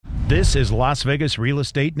This is Las Vegas Real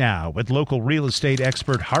Estate Now with local real estate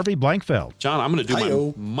expert Harvey Blankfeld. John, I'm going to do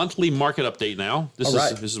my monthly market update now. This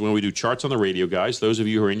is when we do charts on the radio, guys. Those of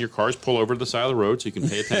you who are in your cars, pull over to the side of the road so you can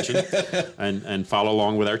pay attention and follow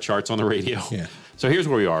along with our charts on the radio. Yeah. So here's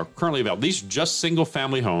where we are. Currently available. These are just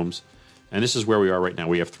single-family homes, and this is where we are right now.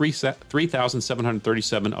 We have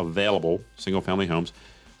 3,737 available single-family homes.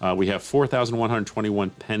 We have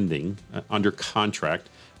 4,121 pending under contract.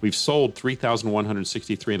 We've sold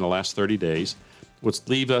 3,163 in the last 30 days, which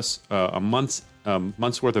leaves us a month's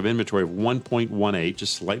worth of inventory of 1.18,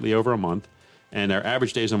 just slightly over a month, and our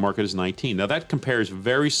average days on market is 19. Now, that compares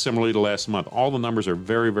very similarly to last month. All the numbers are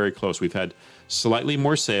very, very close. We've had slightly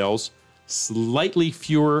more sales, slightly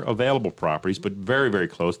fewer available properties, but very, very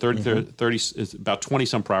close. 30 is about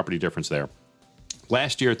 20-some property difference there.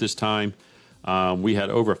 Last year at this time, we had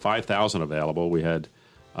over 5,000 available. We had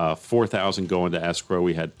 4,000 going to escrow.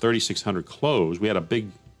 We had 3,600 closed. We had a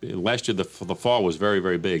big, last year the fall was very,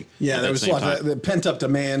 very big. Yeah, there was a lot of the pent-up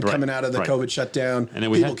demand coming out of the COVID shutdown. And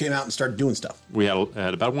then people came out and started doing stuff. We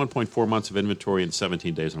had about 1.4 months of inventory and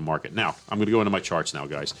 17 days on the market. Now, I'm going to go into my charts now,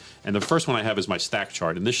 guys. And the first one I have is my stack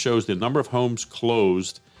chart. And this shows the number of homes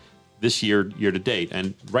closed this year to date.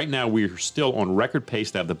 And right now, we're still on record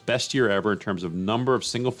pace to have the best year ever in terms of number of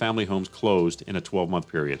single-family homes closed in a 12-month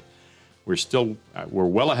period. We're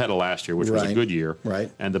well ahead of last year, which was a good year.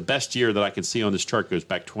 Right. And the best year that I can see on this chart goes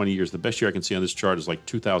back 20 years. The best year I can see on this chart is like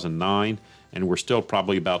 2009, and we're still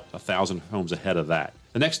probably about 1,000 homes ahead of that.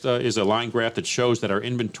 The next is a line graph that shows that our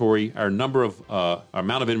inventory, our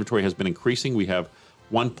amount of inventory has been increasing. We have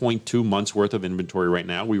 1.2 months worth of inventory right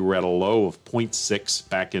now. We were at a low of 0.6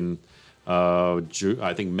 back in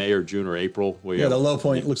I think May or June or April. The low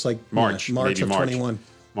point looks like March of 21.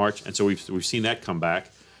 March, and so we've seen that come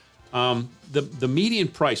back. The median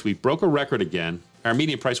price, we broke a record again. Our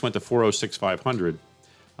median price went to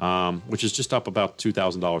 $406,500, which is just up about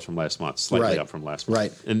 $2,000 from last month, slightly up from last month.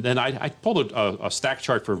 Right. And then I pulled a stack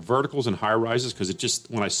chart for verticals and high rises because it just,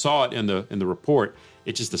 when I saw it in the report,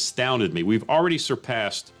 it just astounded me. We've already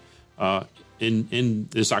surpassed in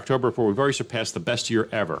this October report, we've already surpassed the best year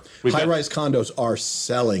ever. High-rise condos are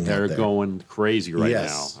selling. They're going crazy right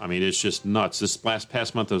now. I mean, it's just nuts. This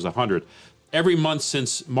past month was 100. Every month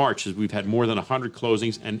since March, we've had more than 100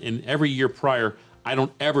 closings, and in every year prior, I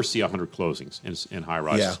don't ever see 100 closings in high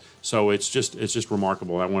rises. Yeah. So it's just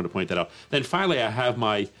remarkable. I wanted to point that out. Then finally, I have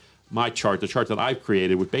my chart, the chart that I've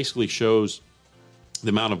created, which basically shows the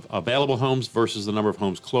amount of available homes versus the number of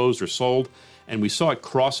homes closed or sold. And we saw it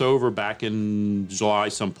cross over back in July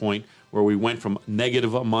some point where we went from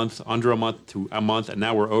negative a month, under a month, to a month, and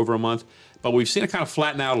now we're over a month. But we've seen it kind of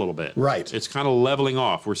flatten out a little bit. Right. It's kind of leveling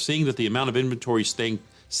off. We're seeing that the amount of inventory is staying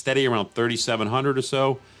steady around 3,700 or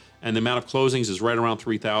so, and the amount of closings is right around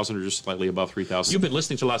 3,000 or just slightly above 3,000. You've been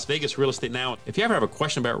listening to Las Vegas Real Estate Now. If you ever have a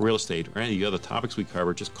question about real estate or any of the other topics we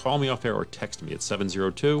cover, just call me off air or text me at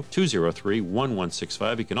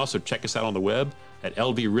 702-203-1165. You can also check us out on the web at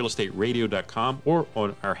lvrealestateradio.com or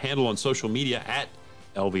on our handle on social media at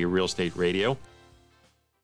LV Real Estate Radio.